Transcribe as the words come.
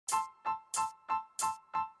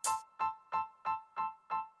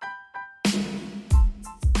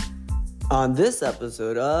On this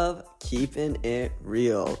episode of Keeping It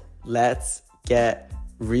Real, let's get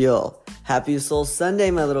real. Happy Soul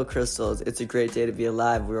Sunday, my little crystals. It's a great day to be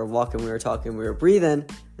alive. We were walking, we were talking, we were breathing.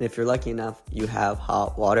 And if you're lucky enough, you have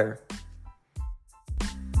hot water.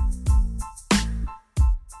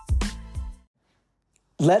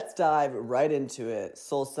 Let's dive right into it.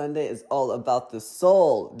 Soul Sunday is all about the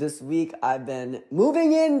soul. This week, I've been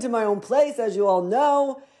moving into my own place, as you all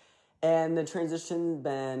know. And the transition's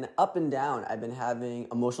been up and down. I've been having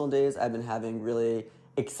emotional days. I've been having really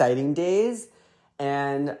exciting days.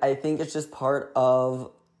 And I think it's just part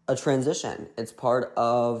of a transition. It's part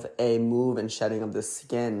of a move and shedding of the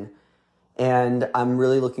skin. And I'm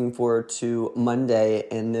really looking forward to Monday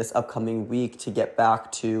in this upcoming week to get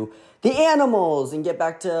back to the animals and get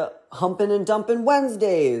back to humping and dumping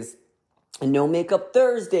Wednesdays and no makeup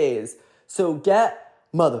Thursdays. So get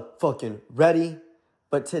motherfucking ready.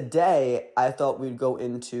 But today, I thought we'd go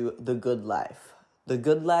into the good life. The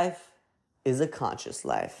good life is a conscious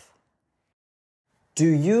life. Do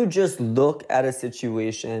you just look at a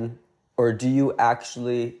situation or do you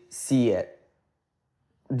actually see it?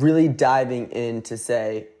 Really diving in to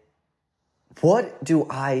say, what do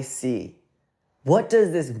I see? What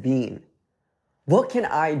does this mean? What can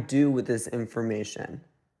I do with this information?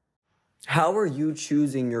 How are you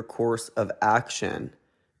choosing your course of action?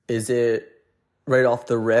 Is it right off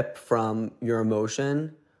the rip from your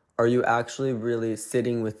emotion? Are you actually really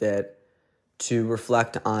sitting with it to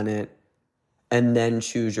reflect on it and then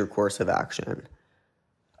choose your course of action?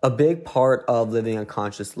 A big part of living a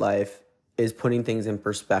conscious life is putting things in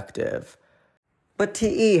perspective. But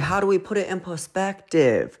TE, how do we put it in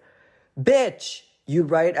perspective? Bitch, you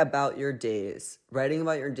write about your days. Writing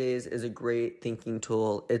about your days is a great thinking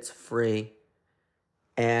tool. It's free.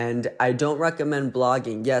 And I don't recommend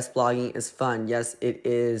blogging. Yes, blogging is fun. Yes, it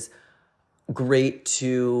is great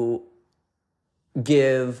to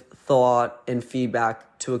give thought and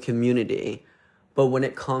feedback to a community. But when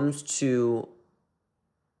it comes to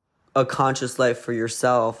a conscious life for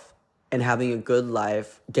yourself and having a good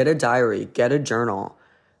life, get a diary, get a journal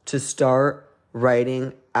to start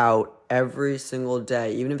writing out every single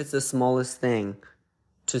day, even if it's the smallest thing,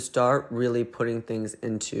 to start really putting things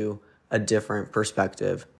into a different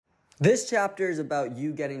perspective. This chapter is about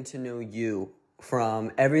you getting to know you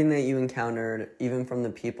from everything that you encountered, even from the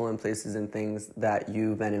people and places and things that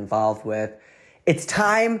you've been involved with. It's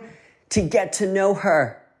time to get to know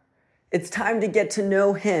her. It's time to get to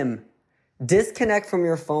know him. Disconnect from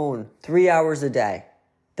your phone 3 hours a day.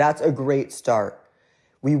 That's a great start.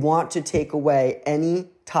 We want to take away any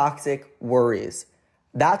toxic worries.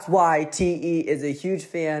 That's why TE is a huge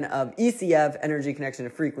fan of ECF, Energy Connection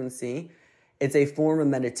to Frequency. It's a form of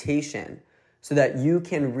meditation so that you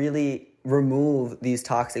can really remove these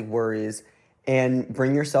toxic worries and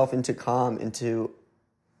bring yourself into calm, into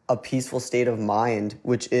a peaceful state of mind,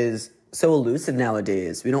 which is so elusive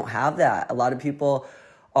nowadays. We don't have that. A lot of people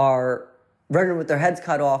are running with their heads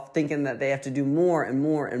cut off, thinking that they have to do more and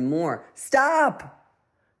more and more. Stop!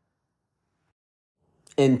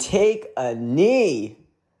 And take a knee.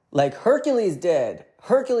 Like Hercules did.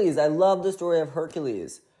 Hercules, I love the story of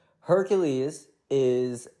Hercules. Hercules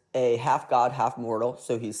is a half god, half mortal.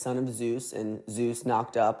 So he's son of Zeus, and Zeus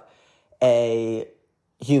knocked up a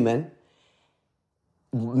human.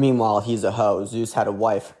 Meanwhile, he's a hoe. Zeus had a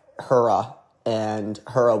wife, Hera, and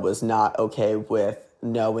Hera was not okay with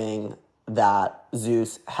knowing that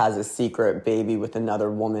Zeus has a secret baby with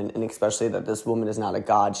another woman, and especially that this woman is not a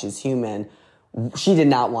god, she's human. She did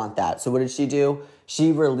not want that. So what did she do?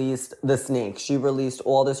 She released the snake. She released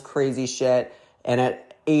all this crazy shit. And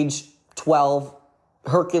at age 12,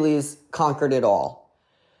 Hercules conquered it all.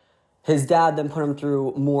 His dad then put him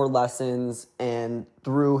through more lessons. And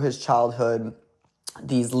through his childhood,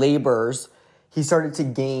 these labors, he started to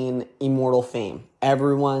gain immortal fame.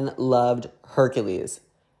 Everyone loved Hercules,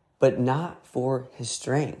 but not for his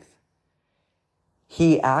strength.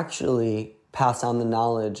 He actually passed on the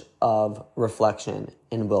knowledge of reflection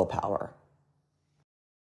and willpower.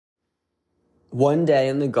 One day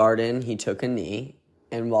in the garden, he took a knee,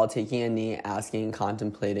 and while taking a knee, asking,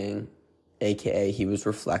 contemplating, aka he was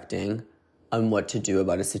reflecting on what to do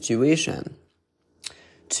about a situation.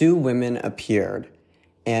 Two women appeared,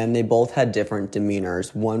 and they both had different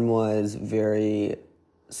demeanors. One was very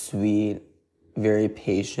sweet, very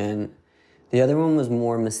patient. The other one was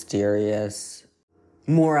more mysterious,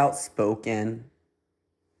 more outspoken,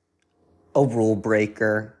 a rule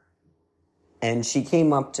breaker. And she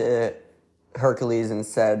came up to Hercules and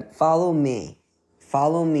said, follow me,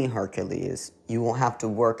 Hercules. You won't have to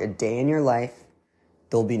work a day in your life.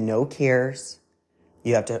 There'll be no cares.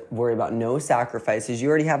 You have to worry about no sacrifices. You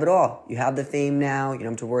already have it all. You have the fame now. You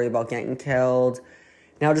don't have to worry about getting killed.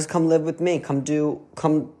 Now just come live with me.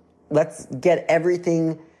 Let's get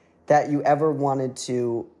everything that you ever wanted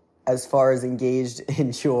to as far as engaged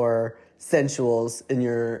in your sensuals, in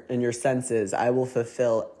your senses. I will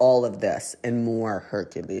fulfill all of this and more,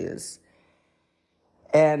 Hercules.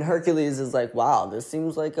 And Hercules is like, wow, this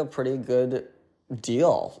seems like a pretty good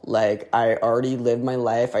deal. Like, I already lived my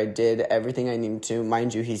life. I did everything I needed to.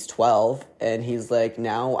 Mind you, he's 12. And he's like,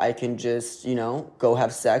 now I can just, go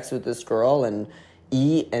have sex with this girl and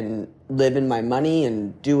eat and live in my money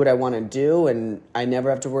and do what I want to do. And I never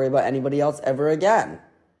have to worry about anybody else ever again.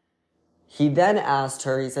 He then asked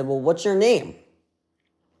her, he said, well, what's your name?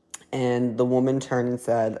 And the woman turned and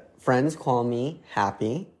said, friends call me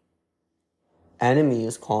Happy.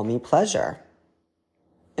 Enemies call me Pleasure.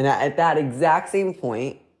 And at that exact same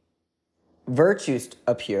point, Virtue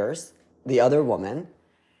appears, the other woman,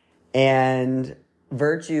 and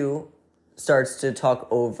Virtue starts to talk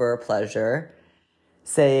over Pleasure,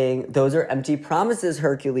 saying, those are empty promises,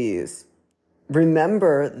 Hercules.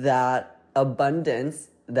 Remember that abundance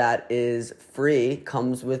that is free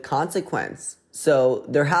comes with consequence. So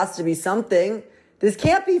there has to be something. This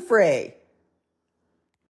can't be free.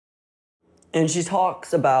 And she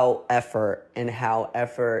talks about effort and how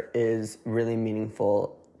effort is really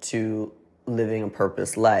meaningful to living a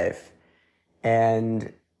purpose life.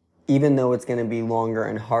 And even though it's going to be longer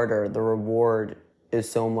and harder, the reward is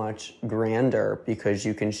so much grander because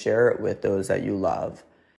you can share it with those that you love.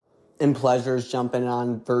 And Pleasure's jumping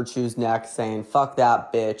on Virtue's neck saying, fuck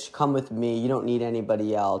that bitch, come with me, you don't need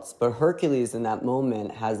anybody else. But Hercules in that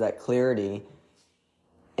moment has that clarity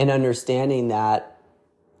and understanding that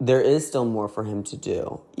there is still more for him to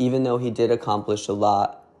do, even though he did accomplish a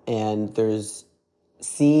lot and there's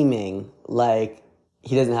seeming like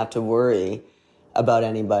he doesn't have to worry about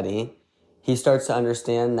anybody. He starts to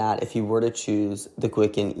understand that if he were to choose the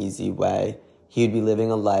quick and easy way, he'd be living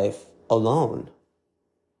a life alone.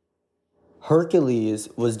 Hercules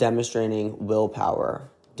was demonstrating willpower,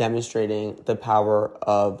 demonstrating the power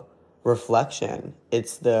of reflection.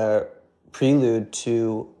 It's the prelude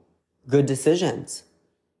to good decisions.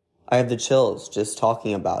 I have the chills just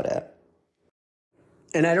talking about it.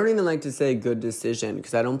 And I don't even like to say good decision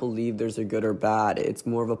because I don't believe there's a good or bad. It's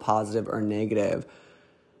more of a positive or negative.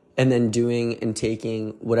 And then doing and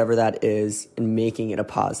taking whatever that is and making it a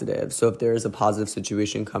positive. So if there is a positive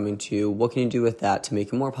situation coming to you, what can you do with that to make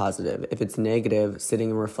it more positive? If it's negative,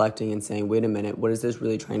 sitting and reflecting and saying, wait a minute, what is this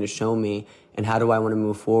really trying to show me? And how do I want to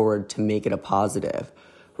move forward to make it a positive?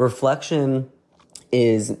 Reflection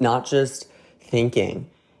is not just thinking.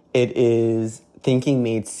 It is thinking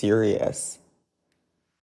made serious.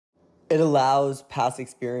 It allows past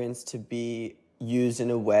experience to be used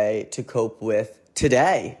in a way to cope with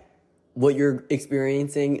today, what you're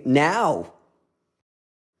experiencing now.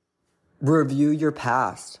 Review your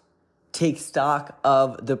past. Take stock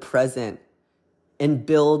of the present and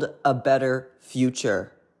build a better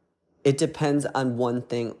future. It depends on one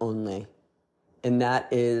thing only, and that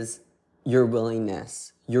is your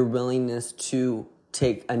willingness to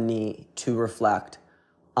take a knee to reflect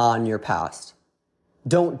on your past.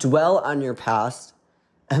 Don't dwell on your past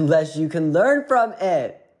unless you can learn from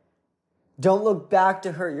it. Don't look back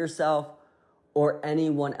to hurt yourself or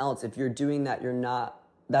anyone else. If you're doing that,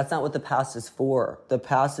 that's not what the past is for. The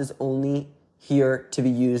past is only here to be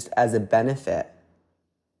used as a benefit.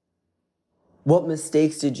 What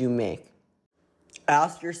mistakes did you make?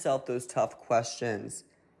 Ask yourself those tough questions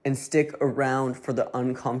and stick around for the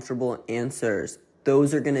uncomfortable answers.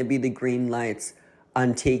 Those are going to be the green lights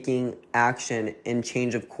on taking action and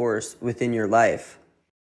change of course within your life.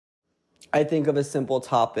 I think of a simple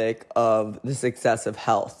topic of the success of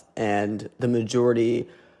health and the majority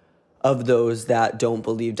of those that don't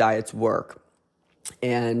believe diets work.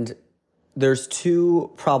 And there's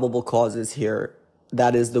two probable causes here.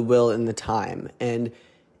 That is the will and the time. And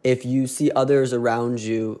if you see others around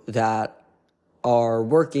you that are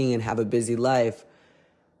working and have a busy life,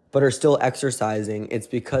 but are still exercising, it's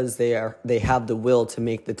because they have the will to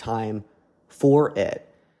make the time for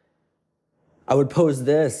it. I would pose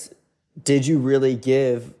this: did you really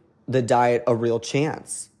give the diet a real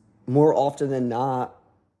chance? More often than not,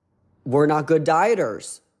 we're not good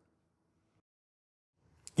dieters.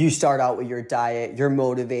 You start out with your diet, you're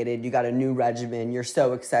motivated, you got a new regimen, you're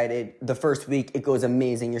so excited. The first week, it goes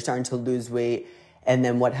amazing. You're starting to lose weight. And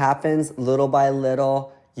then what happens? Little by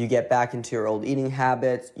little, you get back into your old eating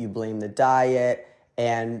habits, you blame the diet,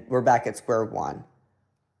 and we're back at square one.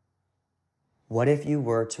 What if you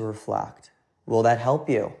were to reflect? Will that help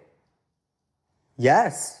you?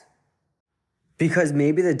 Yes. Because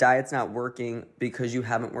maybe the diet's not working because you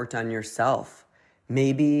haven't worked on yourself.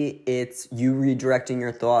 Maybe it's you redirecting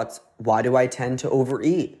your thoughts. Why do I tend to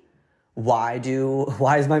overeat? Why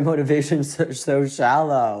is my motivation so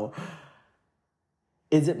shallow?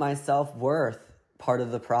 Is it my self-worth part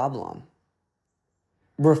of the problem?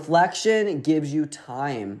 Reflection gives you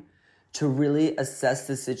time to really assess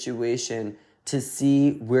the situation to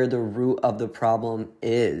see where the root of the problem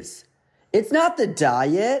is. It's not the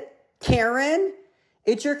diet, Karen.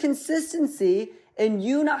 It's your consistency and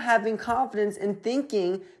you not having confidence in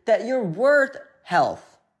thinking that you're worth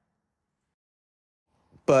health.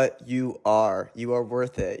 But you are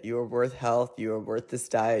worth it. You are worth health. You are worth this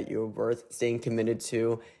diet. You are worth staying committed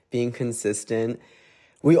to being consistent.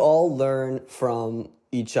 We all learn from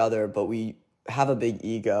each other, but we have a big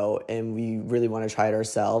ego and we really want to try it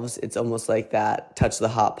ourselves. It's almost like that touch the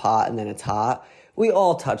hot pot and then it's hot. We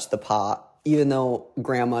all touch the pot, even though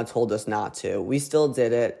grandma told us not to. We still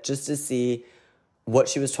did it just to see what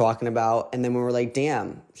she was talking about. And then we were like,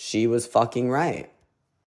 damn, she was fucking right.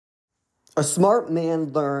 A smart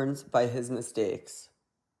man learns by his mistakes,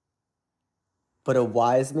 but a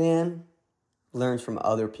wise man learns from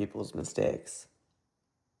other people's mistakes.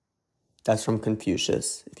 That's from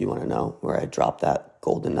Confucius, if you want to know where I dropped that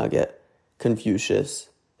golden nugget. Confucius,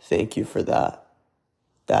 thank you for that.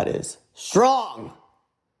 That is strong.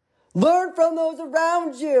 Learn from those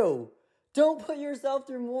around you. Don't put yourself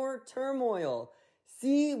through more turmoil.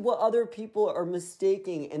 See what other people are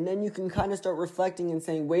mistaking, and then you can kind of start reflecting and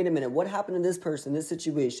saying, wait a minute, what happened to this person, this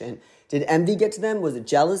situation? Did envy get to them? Was it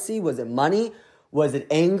jealousy? Was it money? Was it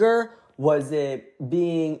anger? Was it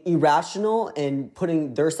being irrational and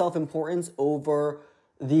putting their self-importance over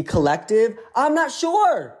the collective? I'm not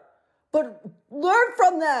sure, but learn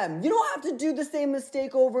from them. You don't have to do the same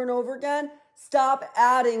mistake over and over again. Stop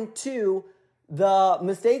adding to the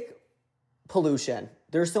mistake pollution.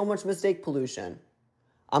 There's so much mistake pollution.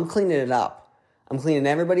 I'm cleaning it up. I'm cleaning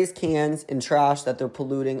everybody's cans and trash that they're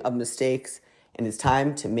polluting of mistakes, and it's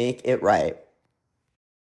time to make it right.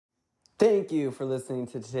 Thank you for listening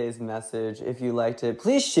to today's message. If you liked it,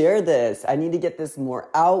 please share this. I need to get this more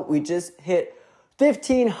out. We just hit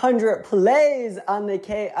 1,500 plays on the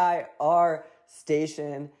KIR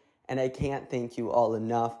station, and I can't thank you all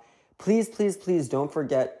enough. Please, please, please don't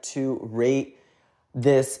forget to rate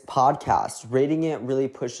this podcast. Rating it really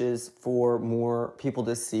pushes for more people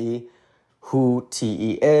to see who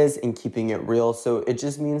TE is and keeping it real. So it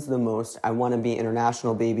just means the most. I want to be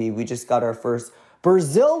international, baby. We just got our first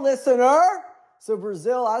Brazil listener. So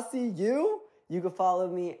Brazil, I see you. You can follow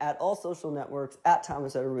me at all social networks at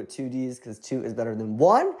Thomas Edward with 2 Ds because 2 is better than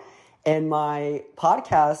 1. And my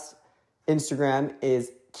podcast Instagram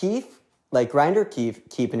is Keith, like Grinder Keith,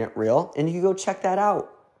 keeping it real. And you can go check that out.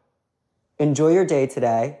 Enjoy your day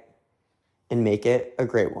today and make it a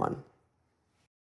great one.